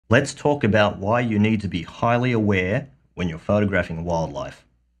Let's talk about why you need to be highly aware when you're photographing wildlife.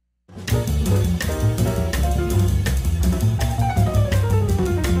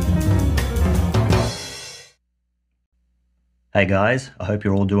 Hey guys, I hope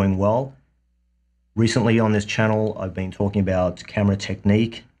you're all doing well. Recently on this channel, I've been talking about camera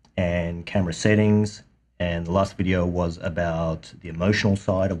technique and camera settings, and the last video was about the emotional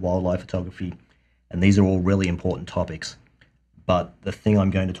side of wildlife photography, and these are all really important topics. But the thing I'm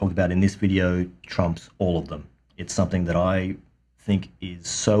going to talk about in this video trumps all of them. It's something that I think is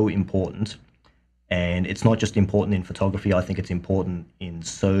so important, and it's not just important in photography. I think it's important in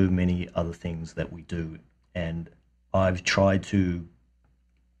so many other things that we do, and I've tried to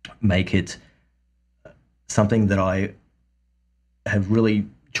make it something that I have really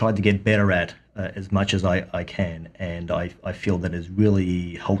tried to get better at as much as I can, and I feel that has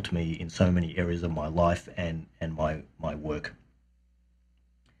really helped me in so many areas of my life and my work.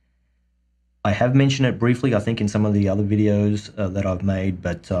 I have mentioned it briefly, I think, in some of the other videos that I've made,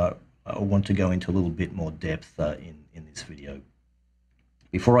 but I want to go into a little bit more depth in this video.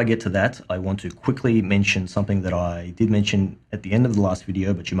 Before I get to that, I want to quickly mention something that I did mention at the end of the last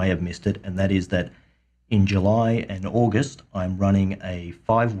video, but you may have missed it, and that is that in July and August, I'm running a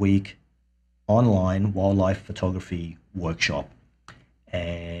 5-week online wildlife photography workshop.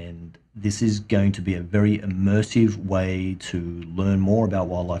 And this is going to be a very immersive way to learn more about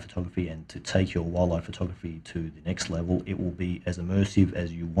wildlife photography and to take your wildlife photography to the next level. It will be as immersive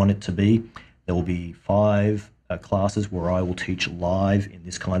as you want it to be. There will be 5 classes where I will teach live in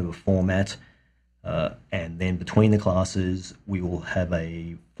this kind of a format. And then between the classes, we will have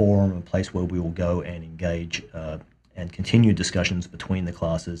a forum, a place where we will go and engage and continue discussions between the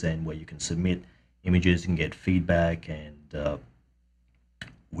classes, and where you can submit images and get feedback. And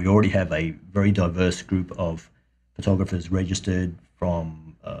we already have a very diverse group of photographers registered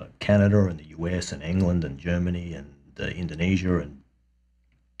from Canada and the US and England and Germany and Indonesia, and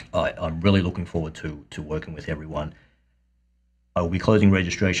I'm really looking forward to working with everyone. I will be closing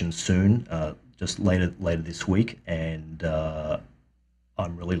registration soon, just later this week, and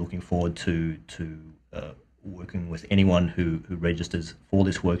I'm really looking forward to working with anyone who registers for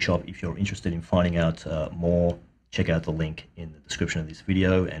this workshop. If you're interested in finding out more, check out the link in the description of this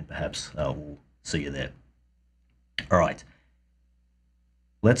video, and perhaps we'll see you there. All right,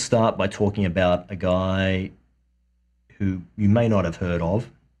 let's start by talking about a guy who you may not have heard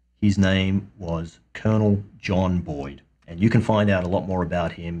of. His name was Colonel John Boyd, and you can find out a lot more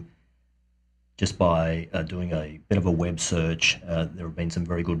about him just by doing a bit of a web search. There have been some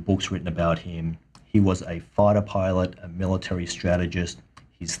very good books written about him. He was a fighter pilot, a military strategist.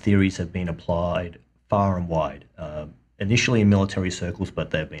 His theories have been applied far and wide, initially in military circles,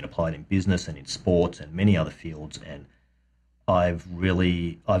 but they've been applied in business and in sports and many other fields. And I've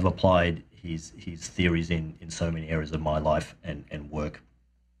applied his theories in so many areas of my life and work.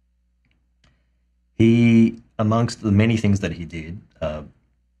 He, amongst the many things that he did,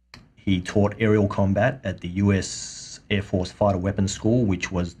 he taught aerial combat at the US Air Force Fighter Weapons School,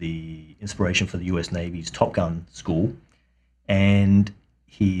 which was the inspiration for the US Navy's Top Gun school. And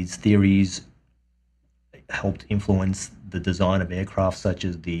his theories helped influence the design of aircraft such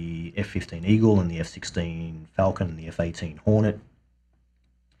as the F-15 Eagle and the F-16 Falcon and the F-18 Hornet.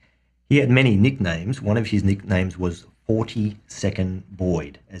 He had many nicknames. One of his nicknames was 40-second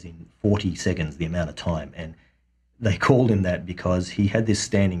Boyd, as in 40 seconds, the amount of time. And they called him that because he had this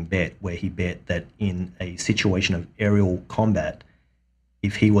standing bet where he bet that in a situation of aerial combat,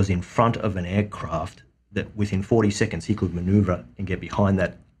 if he was in front of an aircraft, that within 40 seconds he could maneuver and get behind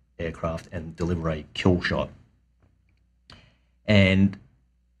that aircraft and deliver a kill shot. And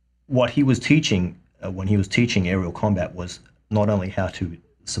what he was teaching when he was teaching aerial combat was not only how to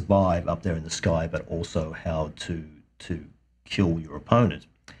survive up there in the sky, but also how to kill your opponent,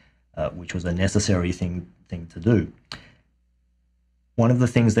 which was a necessary thing to do. One of the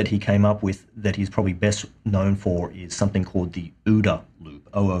things that he came up with that he's probably best known for is something called the OODA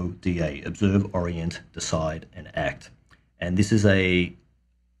loop, OODA, observe, orient, decide, and act. And this is a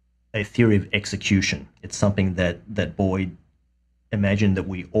theory of execution. It's something that Boyd imagined that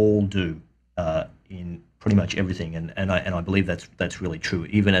we all do in pretty much everything, and I believe that's really true.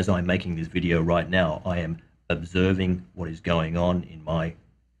 Even as I'm making this video right now, I am observing what is going on in my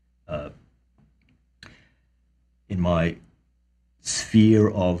sphere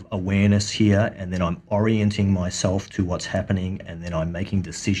of awareness here, and then I'm orienting myself to what's happening, and then I'm making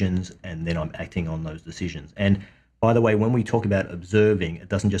decisions, and then I'm acting on those decisions. And by the way, when we talk about observing, it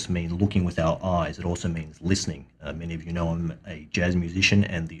doesn't just mean looking with our eyes, it also means listening. Many of you know I'm a jazz musician,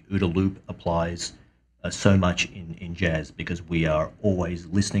 and the OODA loop applies so much in jazz, because we are always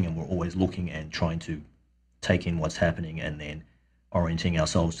listening and we're always looking and trying to take in what's happening and then orienting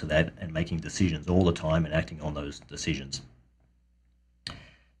ourselves to that and making decisions all the time and acting on those decisions.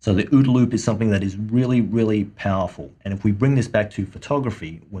 So the OODA loop is something that is really, really powerful. And if we bring this back to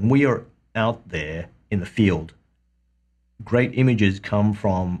photography, when we are out there in the field, great images come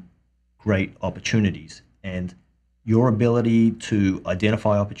from great opportunities. And your ability to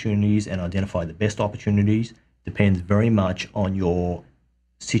identify opportunities and identify the best opportunities depends very much on your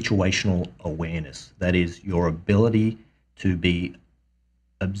situational awareness. That is, your ability to be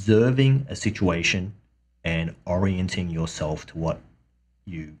observing a situation and orienting yourself to what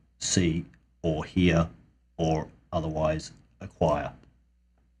you see or hear or otherwise acquire.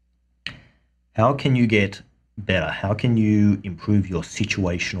 How can you get better? How can you improve your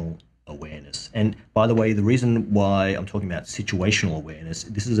situational awareness? And by the way, the reason why I'm talking about situational awareness,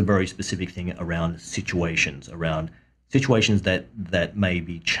 this is a very specific thing around situations that may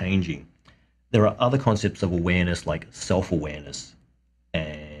be changing. There are other concepts of awareness like self-awareness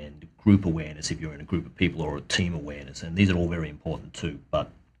and group awareness if you're in a group of people, or a team awareness, and these are all very important too,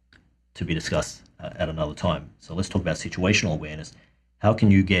 but to be discussed at another time. So let's talk about situational awareness. How can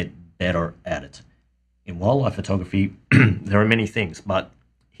you get better at it? In wildlife photography, there are many things, but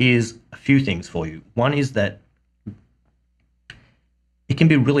here's a few things for you. One is that it can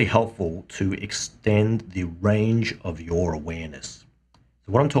be really helpful to extend the range of your awareness.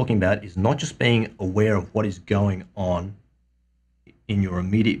 So what I'm talking about is not just being aware of what is going on in your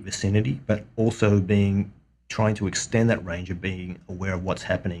immediate vicinity, but also trying to extend that range of being aware of what's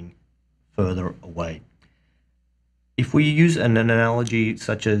happening further away. If we use an analogy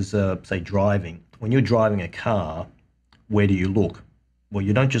such as, say, driving, when you're driving a car, where do you look? Well,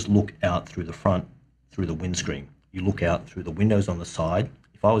 you don't just look out through the front, through the windscreen. You look out through the windows on the side.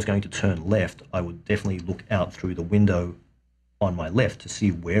 If I was going to turn left, I would definitely look out through the window on my left to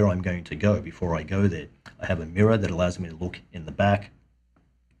see where I'm going to go before I go there. I have a mirror that allows me to look in the back.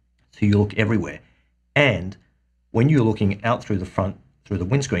 So you look everywhere. And when you're looking out through the front, through the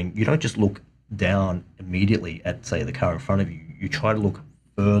windscreen, you don't just look down immediately at, say, the car in front of you. You try to look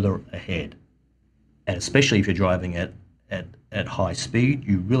further ahead. And especially if you're driving at high speed,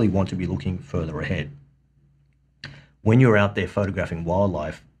 you really want to be looking further ahead. When you're out there photographing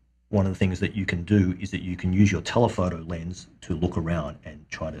wildlife, one of the things that you can do is that you can use your telephoto lens to look around and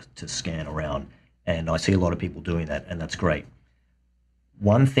try to scan around. And I see a lot of people doing that, and that's great.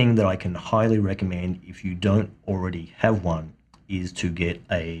 One thing that I can highly recommend if you don't already have one is to get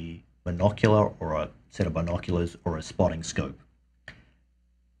a binocular or a set of binoculars or a spotting scope.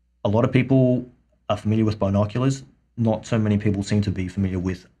 A lot of people are familiar with binoculars. Not so many people seem to be familiar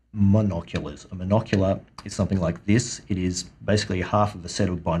with monoculars. A monocular is something like this. It is basically half of a set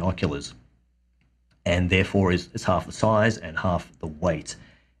of binoculars, and therefore is half the size and half the weight.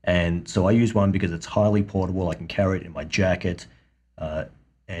 And so I use one because it's highly portable. I can carry it in my jacket,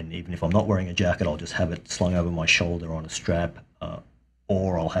 and even if I'm not wearing a jacket, I'll just have it slung over my shoulder on a strap,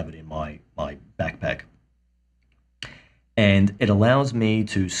 or I'll have it in my backpack. And it allows me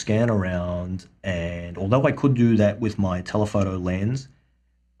to scan around, and although I could do that with my telephoto lens,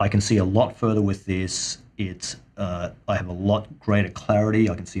 I can see a lot further with this. I have a lot greater clarity.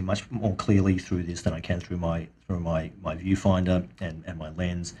 I can see much more clearly through this than I can through my viewfinder and my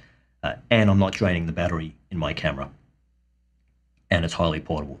lens, and I'm not draining the battery in my camera. And it's highly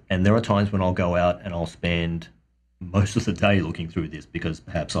portable. And there are times when I'll go out and I'll spend most of the day looking through this because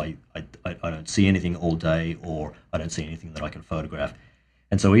perhaps I don't see anything all day, or I don't see anything that I can photograph.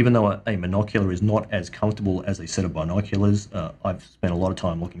 And so even though a monocular is not as comfortable as a set of binoculars, I've spent a lot of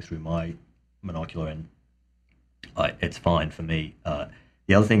time looking through my monocular, and it's fine for me.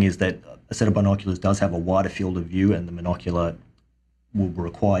 The other thing is that a set of binoculars does have a wider field of view, and the monocular will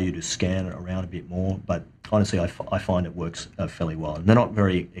require you to scan around a bit more, but honestly I find it works fairly well, and they're not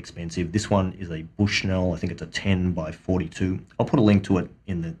very expensive. This one is a Bushnell. I think it's a 10 by 42. I'll put a link to it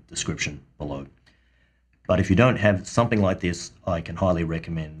in the description below. But if you don't have something like this, I can highly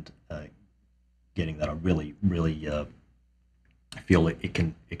recommend getting that. I really feel it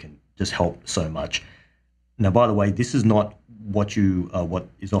can just help so much. Now, by the way, this is not what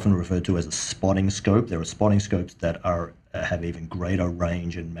is often referred to as a spotting scope. There are spotting scopes that have even greater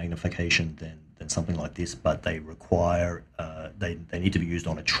range and magnification than something like this, but they require they need to be used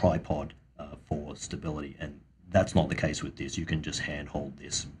on a tripod for stability, and that's not the case with this. You can just handhold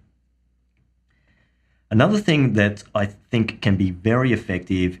this. Another thing that I think can be very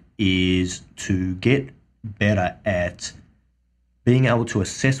effective is to get better at being able to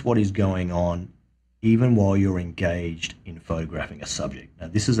assess what is going on even while you're engaged in photographing a subject. Now,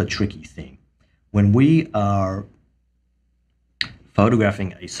 this is a tricky thing. When we are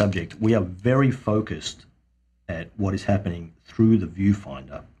photographing a subject, we are very focused at what is happening through the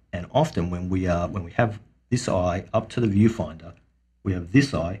viewfinder. And often when we have this eye up to the viewfinder, we have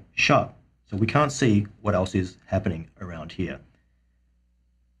this eye shut. So we can't see what else is happening around here.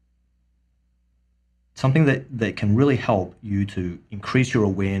 Something that can really help you to increase your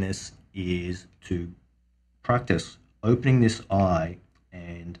awareness is to practice opening this eye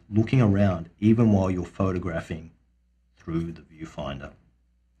and looking around even while you're photographing through the viewfinder,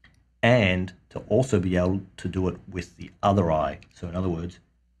 and to also be able to do it with the other eye. So in other words,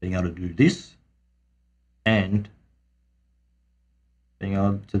 being able to do this and being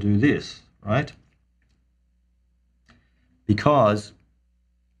able to do this, right? Because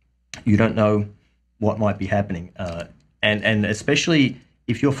you don't know what might be happening. And especially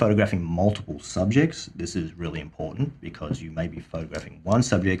if you're photographing multiple subjects, this is really important, because you may be photographing one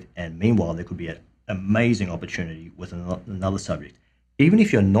subject and meanwhile there could be an amazing opportunity with another subject. Even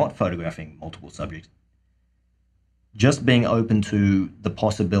if you're not photographing multiple subjects, just being open to the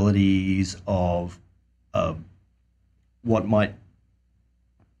possibilities of what might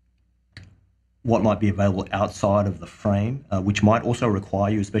be available outside of the frame, which might also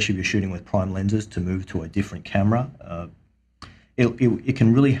require you, especially if you're shooting with prime lenses, to move to a different camera. It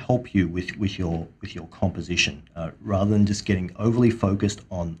can really help you with your composition, rather than just getting overly focused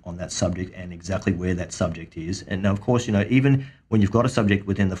on that subject and exactly where that subject is. And now, of course, even when you've got a subject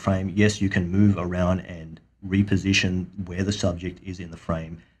within the frame, yes, you can move around and reposition where the subject is in the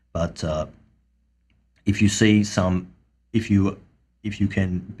frame. But if you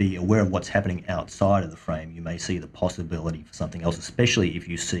can be aware of what's happening outside of the frame, you may see the possibility for something else, especially if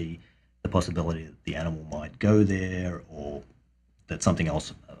you see the possibility that the animal might go there, or that something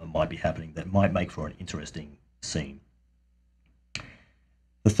else might be happening that might make for an interesting scene.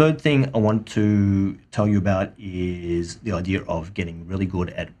 The third thing I want to tell you about is the idea of getting really good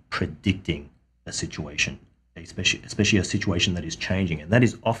at predicting a situation, especially a situation that is changing. And that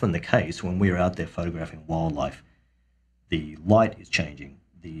is often the case when we are out there photographing wildlife. The light is changing.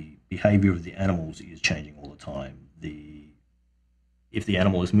 The behavior of the animals is changing all the time. If the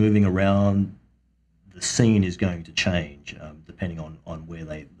animal is moving around, the scene is going to change depending on where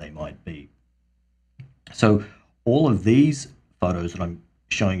they might be. So all of these photos that I'm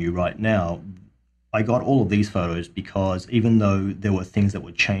showing you right now, I got all of these photos because even though there were things that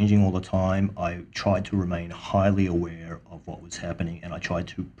were changing all the time, I tried to remain highly aware of what was happening, and I tried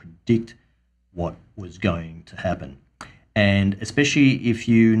to predict what was going to happen. And especially if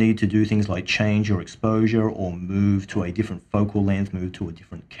you need to do things like change your exposure or move to a different focal length, move to a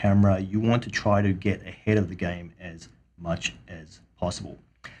different camera, you want to try to get ahead of the game as much as possible.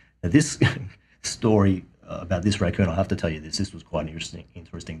 Now, this story about this raccoon, I have to tell you this was quite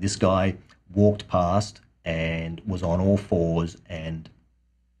interesting. This guy walked past and was on all fours, and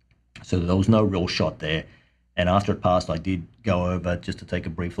so there was no real shot there. And after it passed, I did go over just to take a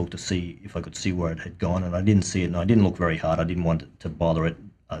brief look to see if I could see where it had gone, and I didn't see it, and I didn't look very hard. I didn't want to bother it,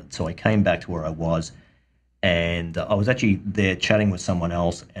 so I came back to where I was, and I was actually there chatting with someone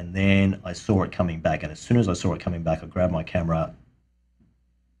else, and then I saw it coming back, and as soon as I saw it coming back, I grabbed my camera,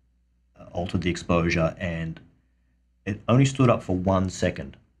 altered the exposure, and it only stood up for 1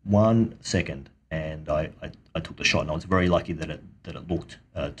 second, and I took the shot, and I was very lucky that it looked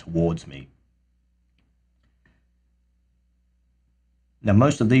towards me. Now,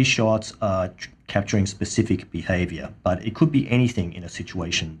 most of these shots are capturing specific behavior, but it could be anything in a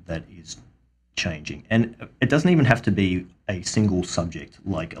situation that is changing. And it doesn't even have to be a single subject,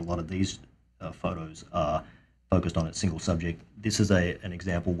 like a lot of these photos are focused on a single subject. This is an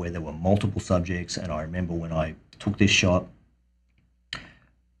example where there were multiple subjects, and I remember when I took this shot,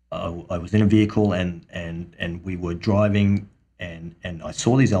 I was in a vehicle and we were driving, and I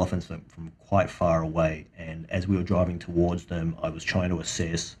saw these elephants from quite far away, and as we were driving towards them, I was trying to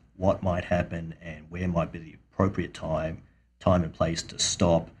assess what might happen and where might be the appropriate time and place to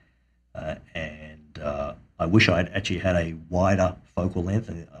stop. I wish I had actually had a wider focal length,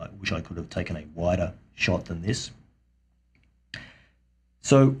 and I wish I could have taken a wider shot than this.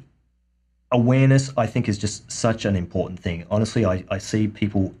 So awareness, I think, is just such an important thing. Honestly, I see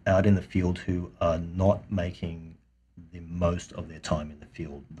people out in the field who are not making the most of their time in the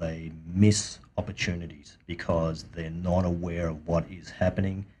field. They miss opportunities because they're not aware of what is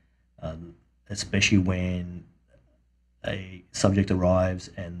happening, especially when a subject arrives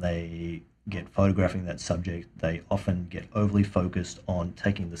and they get photographing that subject. They often get overly focused on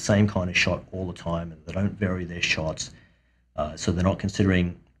taking the same kind of shot all the time, and they don't vary their shots, so they're not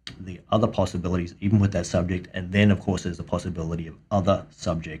considering the other possibilities even with that subject. And then, of course, there's the possibility of other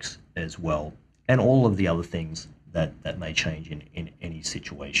subjects as well. and all of the other things that may change in any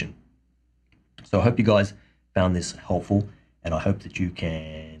situation. So I hope you guys found this helpful, and I hope that you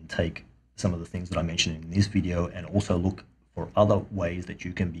can take some of the things that I mentioned in this video and also look for other ways that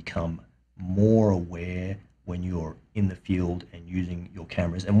you can become more aware when you're in the field and using your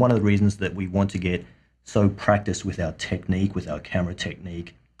cameras. And one of the reasons that we want to get so practiced with our technique, with our camera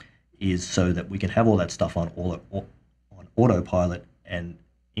technique, is so that we can have all that stuff on autopilot and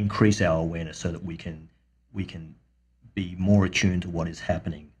increase our awareness so that we can be more attuned to what is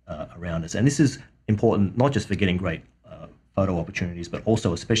happening around us. And this is important not just for getting great photo opportunities, but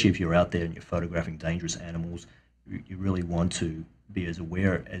also especially if you're out there and you're photographing dangerous animals. You really want to be as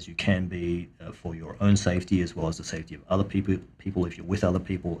aware as you can be for your own safety, as well as the safety of other people if you're with other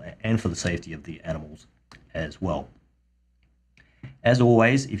people, and for the safety of the animals as well. As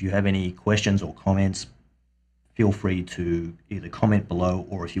always, if you have any questions or comments, feel free to either comment below,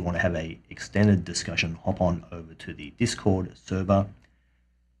 or if you want to have an extended discussion, hop on over to the Discord server.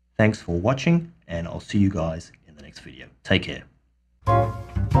 Thanks for watching, and I'll see you guys in the next video. Take care.